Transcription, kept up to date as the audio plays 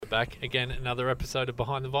back again. Another episode of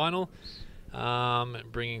Behind the Vinyl,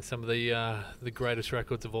 bringing some of the greatest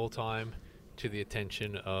records of all time to the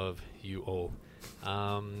attention of you all.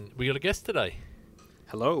 We got a guest today.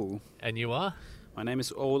 Hello. And you are? My name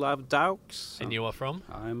is Olav Daux. And you are from?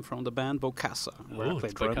 I'm from the band Bokassa, where I Oh, play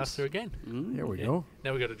it's drums. Bokassa again. Here we go.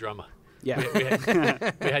 Now we got a drummer. Yeah. We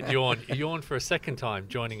had Jorn for a second time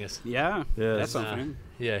joining us. Yeah, Yes. that's something.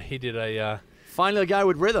 Yeah, he did a Finally, a guy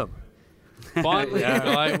with rhythm. finally Yeah. a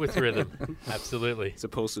guy with rhythm. Absolutely.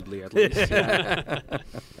 Supposedly, at least. Yeah.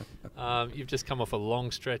 You've just come off a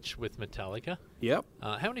long stretch with Metallica. Yep.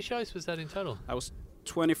 How many shows was that in total? I was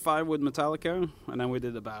 25 with Metallica, and then we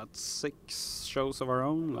did about 6 shows of our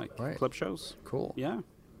own, like Right. club shows. Cool. Yeah.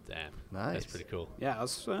 Damn. Nice. That's pretty cool. Yeah,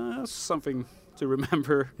 that's something to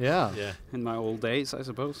remember Yeah. Yeah. in my old days, I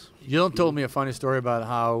suppose. You don't told me a funny story about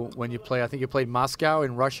how when you play, I think you played Moscow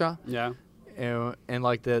in Russia, Yeah. and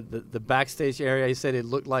like the backstage area, he said it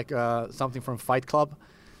looked like something from Fight Club.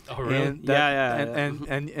 Oh, really? And that, Yeah.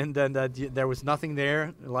 and then there was nothing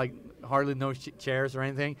there, like hardly no chairs or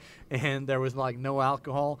anything, and there was like no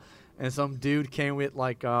alcohol, and some dude came with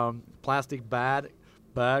like plastic bag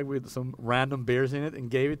with some random beers in it and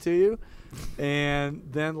gave it to you, and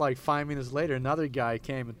then like 5 minutes later another guy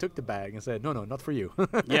came and took the bag and said, no, not for you.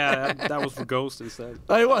 Yeah, that was for Ghost instead.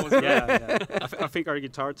 Oh, it was? Yeah. I think our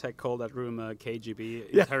guitar tech called that room KGB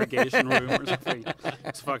interrogation room or something.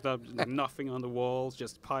 It's fucked up. Like nothing on the walls,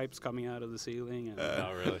 just pipes coming out of the ceiling. And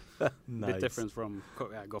Oh, really? a Nice. bit different from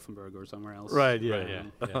Gothenburg or somewhere else. Right, yeah. Right,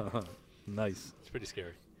 yeah. Nice. It's pretty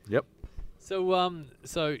scary. Yep. So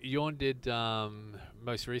Jorn did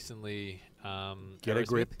most recently Get a Aerosmith,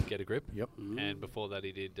 Grip. Get a Grip. Yep. And before that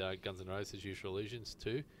he did Guns N' Roses, Use Your Illusions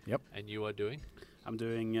too. Yep. And you are doing I'm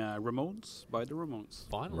doing Ramones by the Ramones.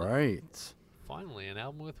 finally Right. an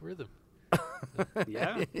album with rhythm.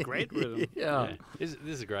 Yeah, great rhythm. Yeah. This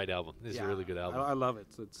is a great album. This is a really good album. I love it.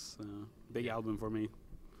 It's a big album for me.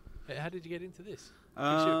 How did you get into this?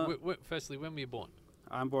 Uh, Firstly, when were you born?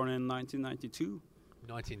 I'm born in 1992.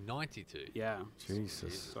 1992. Yeah.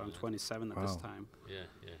 Jesus. So I'm 27 at this Wow. time. Yeah.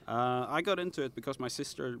 I got into it because my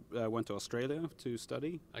sister went to Australia to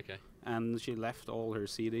study, Okay. and she left all her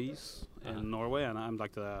CDs Uh-huh. in Norway, and I'm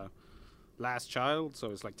like the last child, so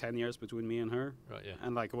it's like 10 years between me and her. Right. Yeah.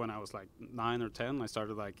 And like when I was like 9 or 10, I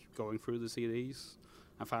started like going through the CDs.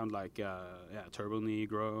 I found like Turbo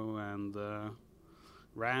Negro and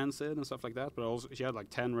Rancid and stuff like that, but also she had like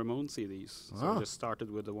 10 Ramones CDs. So I Ah. just started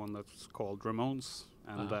with the one that's called Ramones,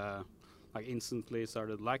 and like instantly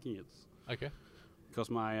started liking it. Okay. Because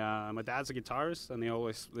my dad's a guitarist, and he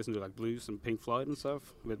always listened to like blues and Pink Floyd and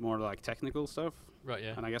stuff, with more like technical stuff. Right.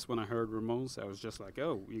 Yeah. And I guess when I heard Ramones, I was just like,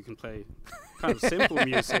 oh, you can play kind of simple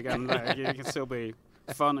music, and like, you can still be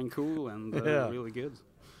fun and cool and Yeah. really good.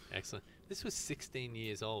 Excellent. This was 16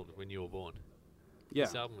 years old when you were born. Yeah,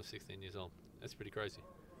 This album was 16 years old. That's pretty crazy.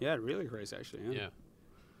 yeah, really crazy actually. Yeah. Yeah,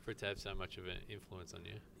 For it to have so much of an influence on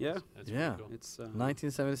you. yeah. That's Yeah. pretty cool. It's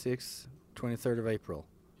 1976, 23rd of April.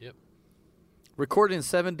 Yep. Recorded in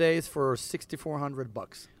 7 days for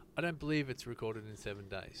 $6,400. I don't believe it's recorded in 7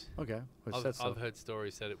 days. Okay. Well, it said I've so. heard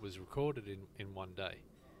stories that it was recorded in 1 day.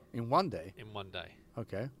 In 1 day. In 1 day.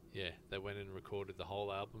 Okay. Yeah. They went and recorded the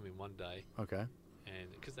whole album in 1 day, Okay.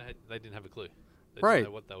 and because they didn't have a clue. They Right. didn't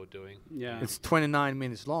know what they were doing. yeah. It's 29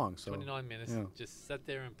 minutes long. So 29 minutes. yeah. Just sat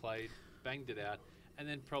there and played, banged it out, and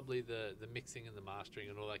then probably the mixing and the mastering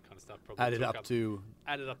and all that kind of stuff probably added took up to.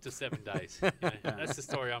 added up to 7 days. You know, that's the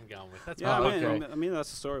story I'm going with. That's Yeah, Oh, my okay. I mean that's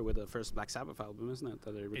the story with the first Black Sabbath album, isn't it?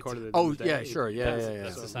 That they recorded it. Oh, in a yeah, day. sure. Yeah, that's, yeah, yeah.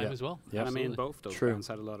 that's So- the same yeah. as well. Yeah. And I mean, Absolutely. both those True. bands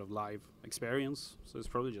had a lot of live experience, so it's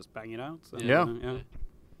probably just bang it out. And, Yeah. yeah,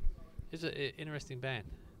 It's an interesting band.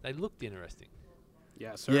 They looked interesting.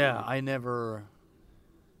 yeah. Certainly. Yeah, I never.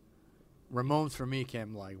 Ramones for me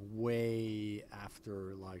came like way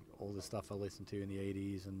after like all the stuff I listened to in the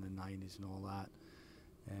 80s and the 90s and all that.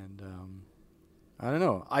 And I don't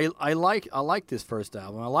know. I like this first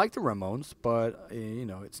album. I like the Ramones, but you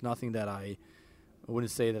know, it's nothing that I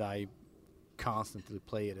wouldn't say that I constantly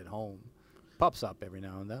play it at home. Pops up every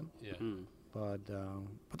now and then. Yeah. Mm.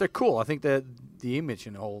 But they're cool. I think that the image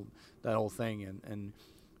and that whole thing and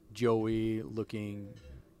Joey looking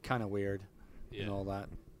kind of weird Yeah. and all that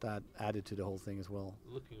added to the whole thing as well.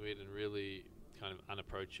 Looking weird and really kind of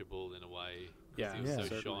unapproachable in a way. 'cause Yeah, he was yeah. so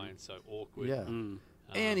Certainly. shy and so awkward. Yeah. Mm.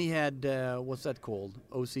 And he had what's that called?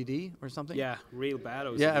 OCD or something? Yeah, real bad.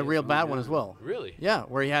 OCD Yeah, a as real well, bad one yeah. as well. Really? Yeah,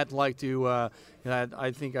 where he had like to.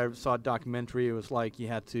 I think I saw a documentary. It was like he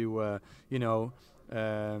had to,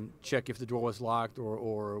 check if the door was locked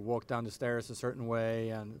or walk down the stairs a certain way,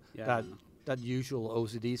 and Yeah. that usual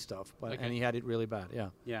OCD stuff, but Okay. and he had it really bad. Yeah.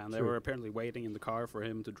 Yeah, and they True. were apparently waiting in the car for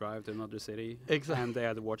him to drive to another city. Exactly. And they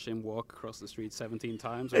had to watch him walk across the street 17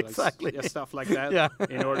 times. Or like Exactly. yeah, stuff like that. Yeah.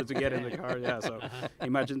 In order to get in the car. Yeah. So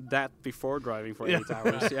imagine that before driving for 8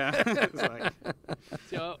 hours. Yeah. It's like,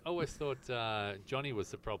 See, I always thought Johnny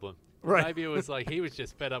was the problem. Right. Maybe it was like he was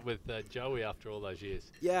just fed up with Joey after all those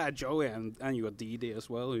years. yeah, Joey, and you got Didi as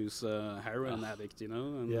well, who's a heroin addict, you know.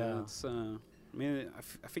 And Yeah. it's, I mean,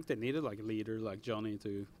 I think they needed like a leader like Johnny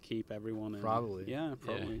to keep everyone in. Probably. Yeah,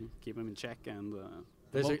 probably keep them in check. And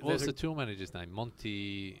There's What a, was there's the a, tour manager's name?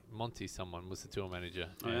 Monty someone was the tour manager.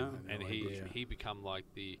 Oh, yeah? And No he idea. he become like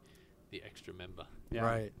the extra member. yeah.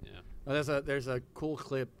 right. Yeah. Well, there's a cool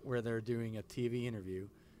clip where they're doing a TV interview,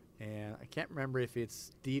 and I can't remember if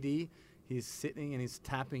it's Didi. He's sitting and he's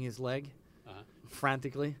tapping his leg Uh-huh.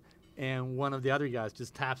 frantically, and one of the other guys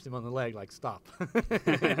just taps him on the leg like stop.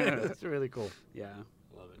 It's really cool. Yeah.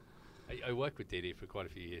 Love it. I worked with Didi for quite a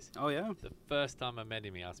few years. Oh yeah. The first time I met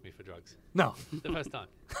him, he asked me for drugs. No. The first time.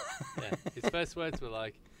 Yeah. His first words were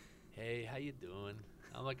like, "Hey, how you doing?"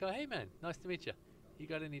 I'm like, "Oh, hey man, nice to meet you. You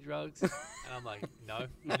got any drugs?" And I'm like, "No."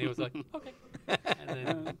 And he was like, "Okay." And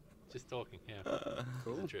then just talking. Yeah.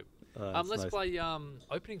 Cool. It's a trip. That's Let's nice. play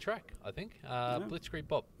opening track. I think Blitzkrieg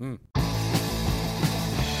Bop. Mm.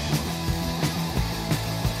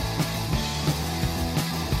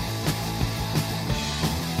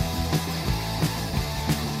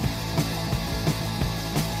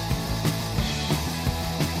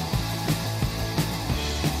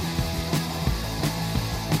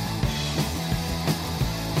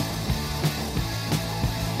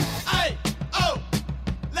 Aye, oh,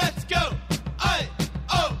 let's go. Aye,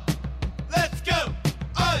 oh, let's go.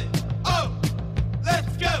 Aye, oh,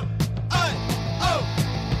 let's go. Aye, oh,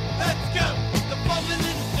 let's go. The falling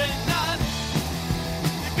in a straight line.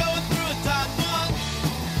 You're going through a tight one.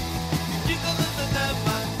 You keep the losing their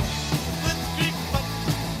mind. Blitzkrieg Bop.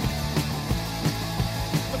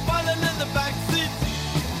 The falling in the back seat.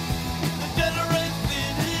 The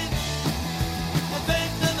generating heat. The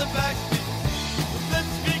things in the back seat.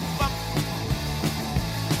 Blitzkrieg Bop.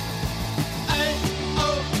 Aye,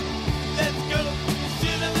 oh, let's go.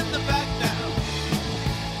 Shoot 'em in the back now.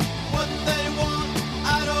 What they want,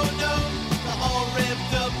 I don't know. They're all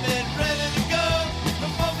revved up and ready to go.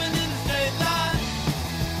 They're moving in a straight line.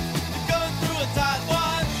 They're going through a tight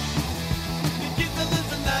one. You keep the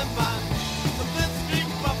losing their mind. The Blitzkrieg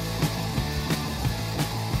Bop.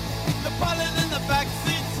 They're piling in the back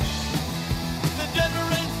seats. The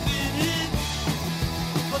generates the heat.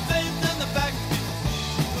 But they've done the back seat.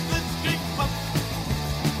 The Blitzkrieg Bop.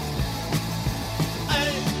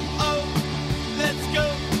 Hey, oh, let's go.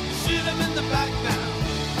 Shoot 'em in the back now.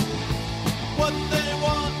 What they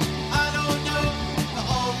want, I don't know. They're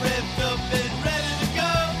all revved up and ready to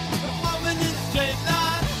go. They're moving in a straight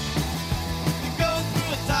line. They're going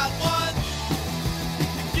through a tight one.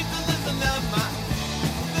 You keep the losing their mind.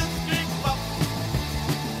 The Blitzkrieg Bop.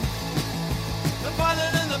 They're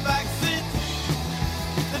piling in the back seat.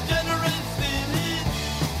 The generates the heat.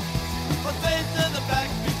 But they've done the back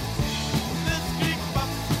beat. Blitzkrieg Bop.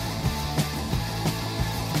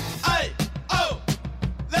 Aye, oh,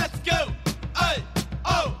 let's go. Aye,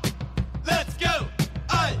 oh, let's go.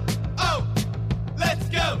 Aye, oh, let's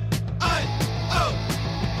go. Aye, oh,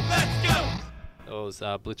 let's go. That was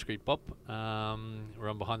Blitzkrieg Bop. We're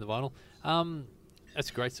on Behind the Vinyl. That's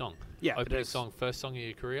a great song. Yeah, it Opening is. song, first song of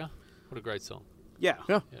your career. What a great song. Yeah.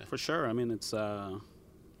 Yeah. Yeah. For sure. I mean, it's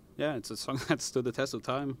it's a song that stood the test of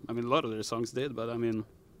time. I mean, a lot of their songs did, but I mean,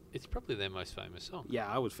 It's probably their most famous song. yeah,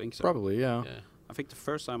 I would think so. Probably, yeah. Yeah. I think the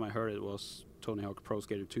first time I heard it was Tony Hawk Pro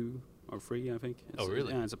Skater 2 or 3, I think. Oh,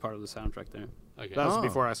 really? Yeah, it's a part of the soundtrack there. Okay. That was Oh.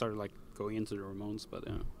 before I started like going into the Ramones, but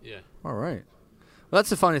yeah. Yeah. All right. Well, that's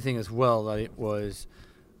the funny thing as well, that it was,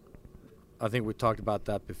 I think we talked about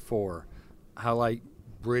that before, how like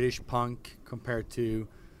British punk compared to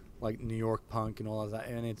like New York punk and all of that.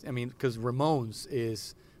 And it's, I mean, because Ramones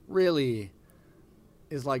is really,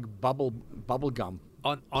 is like bubblegum.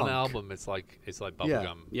 On Punk. album, it's like bubblegum,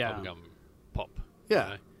 Yeah. Yeah. bubblegum pop. Yeah.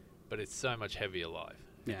 You know? But it's so much heavier live.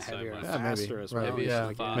 Yeah, It's heavier so and much Yeah, maybe. faster as Right. well. heavier, Yeah,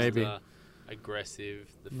 Like, faster, maybe.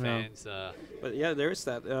 aggressive. The Yeah. fans. But yeah, there is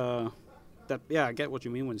that. Yeah, I get what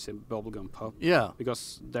you mean when you say bubblegum pop. Yeah.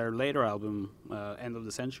 Because their later album, End of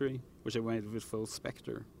the Century, which they made with Phil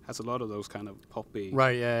Spector, has a lot of those kind of poppy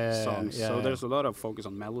Right, yeah. songs. Yeah, so yeah. there's a lot of focus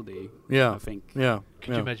on melody. Yeah. I think. Yeah. Could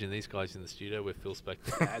yeah. you imagine these guys in the studio with Phil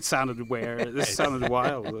Spector? Yeah, it sounded weird. This sounded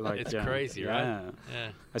wild. Like, It's yeah. crazy, right? Yeah.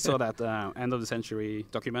 Yeah. I saw that End of the Century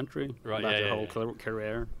documentary Right, about yeah, their yeah, whole yeah.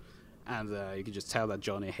 career, and you could just tell that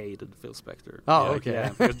Johnny hated Phil Spector. Oh, Like, okay. Yeah,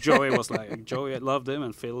 because Joey was like, Joey loved him,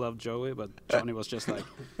 and Phil loved Joey, but Johnny was just like,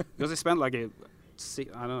 because they spent like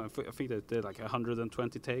I don't know, I think they did like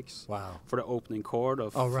 120 takes Wow. for the opening chord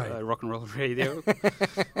of Oh, right. Rock and Roll Radio. Oh,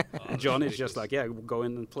 And Johnny's just like, yeah, go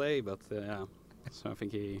in and play, but yeah. So I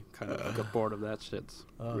think he kind of got bored of that shit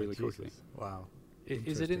Oh, really Jesus. quickly. Wow. Is it in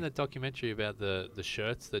Interesting. the documentary about the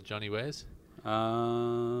shirts that Johnny wears?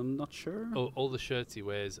 Not sure. All the shirts he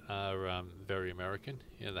wears are very American.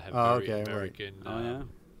 You know, they have Oh, very okay, right. American. Oh, yeah.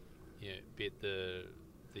 Yeah, be it the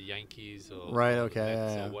Yankees or Right, or the okay,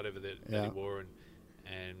 Mets yeah, or yeah. whatever that Yeah. he wore,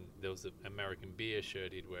 and there was an American beer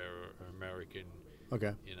shirt he'd wear, or American,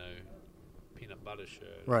 Okay. you know, peanut butter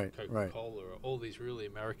shirt, Right, Coca right. Cola, or all these really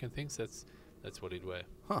American things. That's what he'd wear.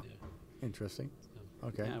 Huh. Yeah. Interesting.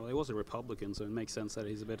 Okay. Yeah, well, he was a Republican, so it makes sense that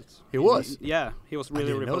he's a bit. He was? Yeah, he was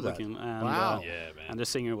really didn't know that. Republican, and Wow. Yeah, man. and the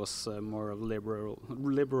singer was more of a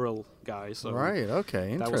liberal guy. So Right.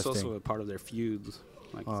 Okay. that was also Interesting. a part of their feud.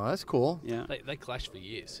 Like, Oh, that's cool. yeah, They clashed for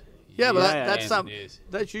years. Yeah, but Yeah, that, yeah, that's yeah. some, Years.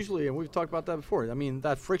 that's usually, and we've talked about that before. I mean,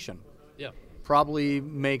 that friction Yeah. probably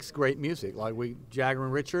makes great music, like Jagger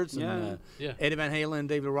and Richards, and Yeah. Yeah. Eddie Van Halen and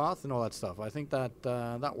David Roth, and all that stuff. I think that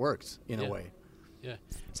that works in Yeah. a way. Yeah,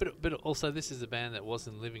 but also this is a band that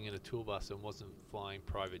wasn't living in a tour bus and wasn't flying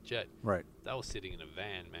private jet. Right. They were sitting in a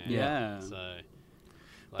van, man. Yeah. So.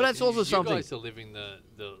 that's also you something- You guys are living the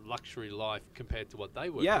luxury life compared to what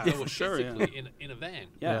they were. Yeah, they were for sure, yeah. physically in a van.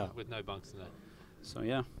 Yeah. With no bunks in that. so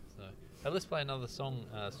yeah. So, hey, let's play another song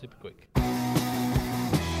super quick.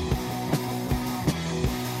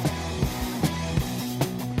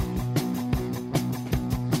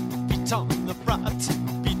 Beat on the brat,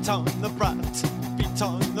 beat on the brat, beat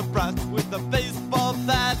on the brat with a baseball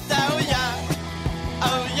bat. Oh yeah,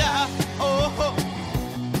 oh yeah, oh ho.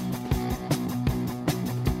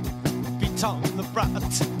 Beat on the brat,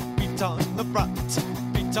 beat on the brat,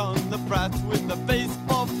 beat on the brat with a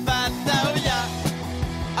baseball bat. Oh yeah,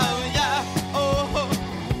 oh yeah, oh ho.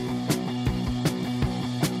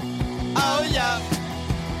 Oh yeah,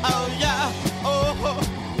 oh yeah, oh ho.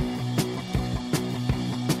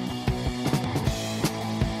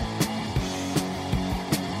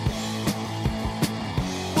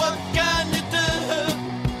 What can you do?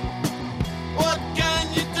 What can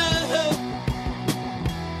you do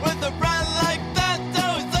with a brand like that?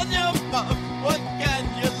 Oh, it's on your bum. What can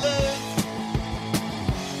you lose?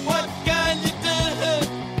 What can you do?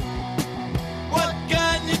 What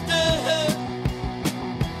can you do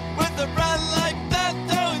with a brand like that?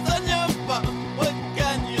 Oh, it's on your bum. What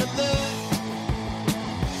can you lose?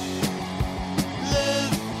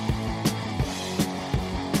 Lose.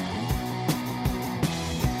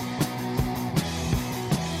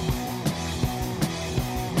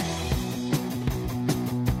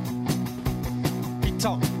 Beat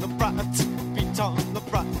on the brat, beat on the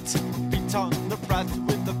brat, beat on the brat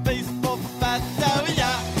with the baseball bat. Oh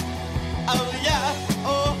yeah, oh yeah,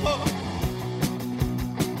 oh ho.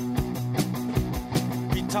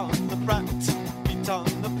 Beat on the brat, beat on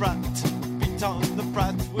the brat, beat on the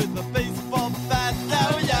brat with the baseball bat.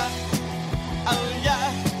 Oh yeah, oh yeah,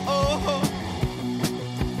 oh ho.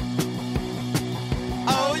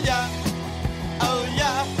 Oh yeah, oh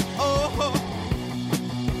yeah, oh ho.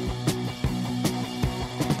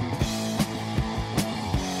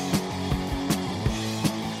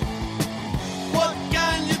 What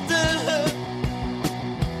can you do?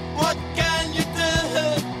 What can you do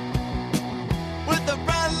with a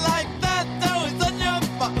brand like that? Oh, it's on your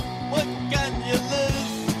bum. What can you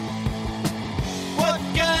lose? What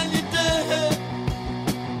can you do?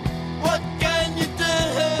 What can you do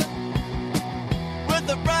with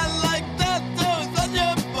a brand like that? Oh, it's on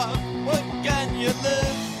your bum. What can you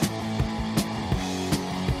lose?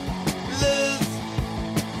 Lose.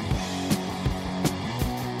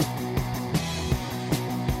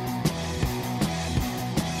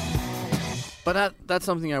 But that's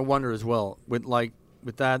something I wonder as well. With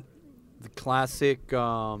that, the classic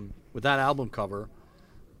with that album cover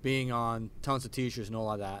being on tons of T-shirts and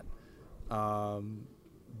all of that.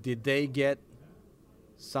 Did they get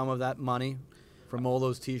some of that money from all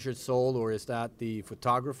those T-shirts sold, or is that the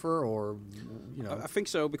photographer, or you know? I think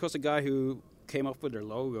so, because the guy who came up with their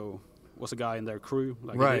logo was a guy in their crew.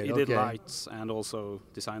 Like Right, he did okay. lights and also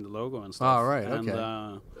designed the logo and stuff. Oh, right, and,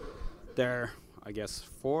 okay. their, I guess,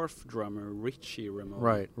 fourth drummer, Richie Ramone.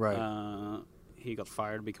 Right. He got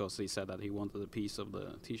fired because he said that he wanted a piece of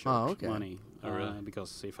the T-shirt Oh, okay. money. Oh, really?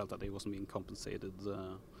 Because he felt that he wasn't being compensated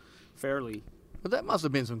fairly. But that must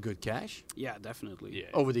have been some good cash Yeah, definitely. Yeah.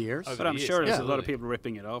 over the years. Over But the I'm years, sure there's a lot of absolutely. people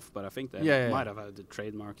ripping it off, but I think they Yeah, yeah. might have had it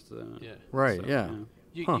trademarked. Yeah. Right, so, yeah.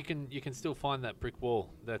 Huh. You can still find that brick wall.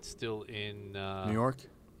 That's still in New York.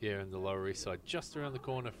 Yeah, in the Lower East Side, just around the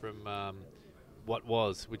corner from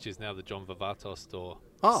which is now the John Vivatos store,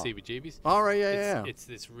 Oh. CBGB's. All right. Yeah. It's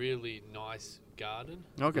this really nice garden,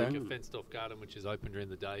 Okay. like a fenced-off garden, which is open during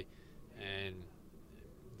the day, and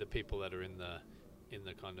the people that are in the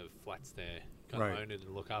kind of flats there kind Right. of own it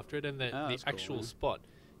and look after it. And the that's cool, actual yeah. spot,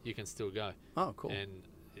 you can still go. Oh, cool. And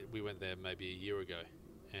we went there maybe a year ago,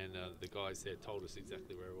 and the guys there told us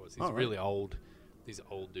exactly where it was. These Oh, right. really old, these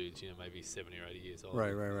old dudes, maybe 70 or 80 years old.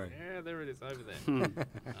 Right, right. Yeah, there it is over there. Hmm.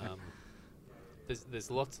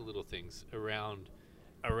 There's lots of little things around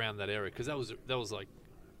that area, because that was like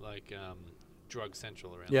drug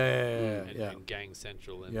central around Yeah, there, yeah, and gang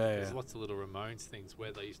central, and Yeah, there's yeah. lots of little Ramones things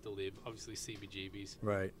where they used to live. Obviously CBGB's.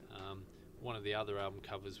 Right. One of the other album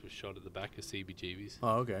covers was shot at the back of CBGB's.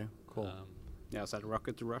 Oh, okay. Cool. Yeah, is that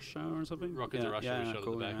Rocket to Russia or something? Rocket to yeah, Russia yeah, was shot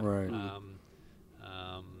cool, at the back.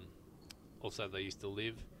 Right. Also, they used to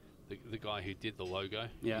live. The guy who did the logo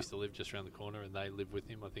Yeah. used to live just around the corner, and they lived with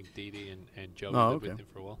him. I think Dee Dee and Joey Oh, lived okay. with him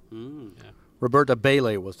for a while. Mm. Yeah. Roberta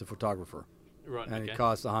Bailey was the photographer, Right. and okay. it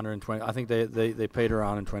cost 120. I think they paid her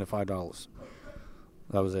 $125.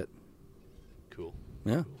 That was it. Cool.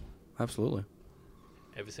 Yeah, absolutely.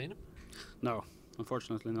 Ever seen him? No,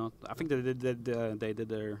 unfortunately not. I think they did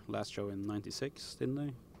their last show in '96, didn't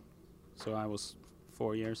they? So I was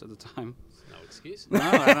 4 years at the time. No excuse. No,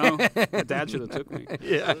 I know. My dad should have took me.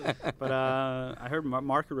 Yeah. But I heard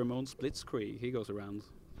Marky Ramone Splitscree. He goes around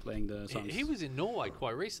playing the songs. He was in Norway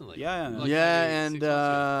quite recently. Yeah. Like Yeah, maybe and 6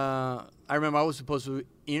 months ago. I remember I was supposed to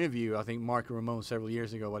interview, I think, Mark Ramone several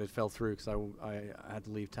years ago, but it fell through because I had to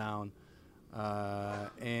leave town.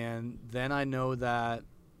 And then I know that,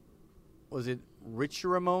 was it Richie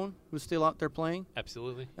Ramone who's still out there playing?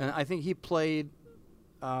 Absolutely. And I think he played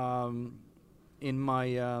in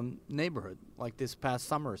my neighborhood, like this past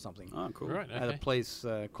summer or something. Oh, cool. Right. At a Okay. place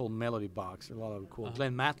called Melody Box. A lot of cool. Uh-huh.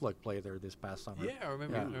 Glenn Matlock played there this past summer. Yeah, I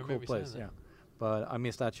remember. Yeah, I remember cool you place. saying Yeah, that. but I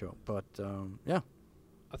missed that show. But yeah,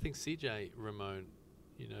 I think CJ Ramone,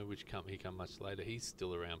 which he come much later. He's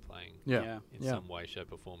still around playing yeah, in yeah. some way,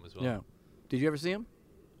 shape, or form as well. Yeah. Did you ever see him?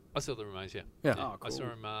 I saw the Ramones. Yeah. Yeah. Oh, I saw cool.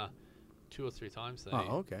 him 2 or 3 times.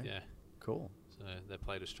 Oh, okay. Yeah. Cool. So they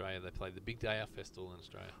played Australia. They played the Big Day Out Festival in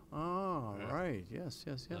Australia. Oh, Yeah. right. Yes.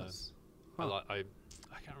 Huh. I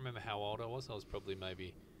can't remember how old I was. I was probably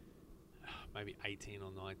maybe 18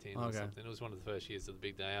 or 19 or Okay. something. It was one of the first years of the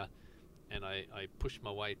Big Day Out, and I pushed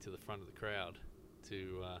my way to the front of the crowd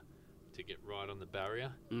to get right on the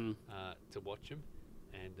barrier Mm. to watch him,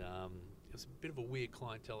 and it was a bit of a weird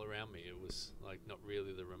clientele around me. It was like not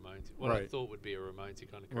really the Ramones, what I Right. thought would be a Ramones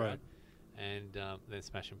kind of crowd. Right. And then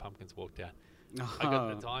Smashing Pumpkins walked out. I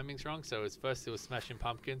got the timings wrong, so it was Smashing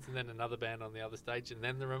Pumpkins, and then another band on the other stage, and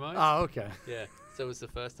then the Ramones. Oh, okay. Yeah, so it was the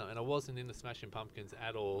first time, and I wasn't in the Smashing Pumpkins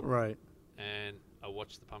at all. Right. And I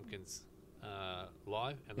watched the Pumpkins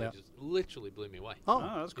live, and Yeah. they just literally blew me away. Oh,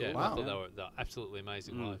 Oh, that's cool. Yeah, I Wow. thought they were absolutely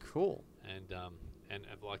amazing Mm. live, cool. and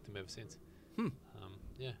I've liked them ever since. Hmm.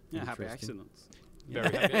 Yeah, Yeah, happy Interesting. accidents.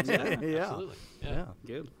 very happy. accident. Yeah. Absolutely. Yeah. Yeah.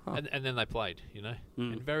 Good. Huh. And then they played,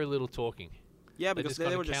 Mm. and very little talking. Yeah, They because just they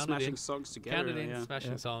kinda were just counted smashing in- songs together. Counted in, yeah.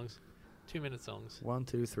 smashing Yeah. songs, 2-minute songs. 1,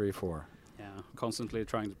 2, 3, 4. Yeah, constantly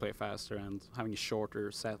trying to play faster and having a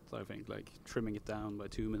shorter set. I think, like trimming it down by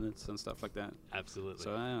 2 minutes and stuff like that. Absolutely.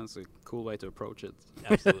 So that's a cool way to approach it.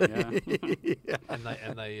 Absolutely. Yeah.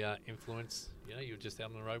 And they influence. You were just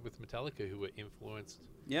out on the road with Metallica, who were influenced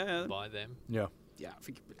Yeah, by them. Yeah. yeah. I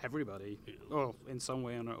think everybody, well, in some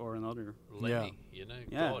way or another. Lemmy, Yeah.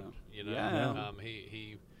 Yeah. God, Yeah.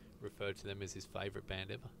 he referred to them as his favorite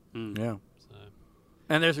band ever. Mm. Yeah. So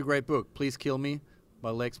And there's a great book, Please Kill Me,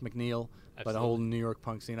 by Lex McNeil, by the whole Absolutely. New York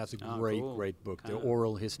punk scene. That's a Ah, great, cool. great book. The Kinda.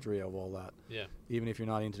 oral history of all that. yeah. Even if you're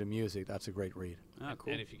not into the music, that's a great read. Ah,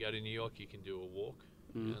 cool. And if you go to New York, you can do a walk,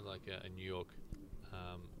 Mm. like a New York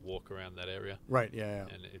walk around that area, Right, yeah.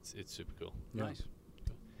 and it's super cool. Yeah. Nice.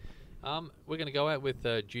 We're going to go out with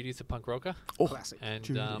Judy's a Punk Rocker, Oh, Classic. and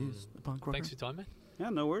Judy's the punk rocker. thanks for your time, man, Yeah,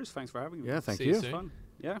 no worries. Thanks for having me. Yeah, thank See you you. soon. Fun.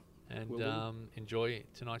 Yeah, and Will do. enjoy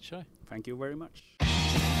tonight's show. thank you very much.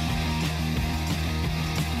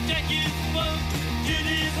 Jack is the one,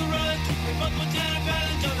 Judy's the run.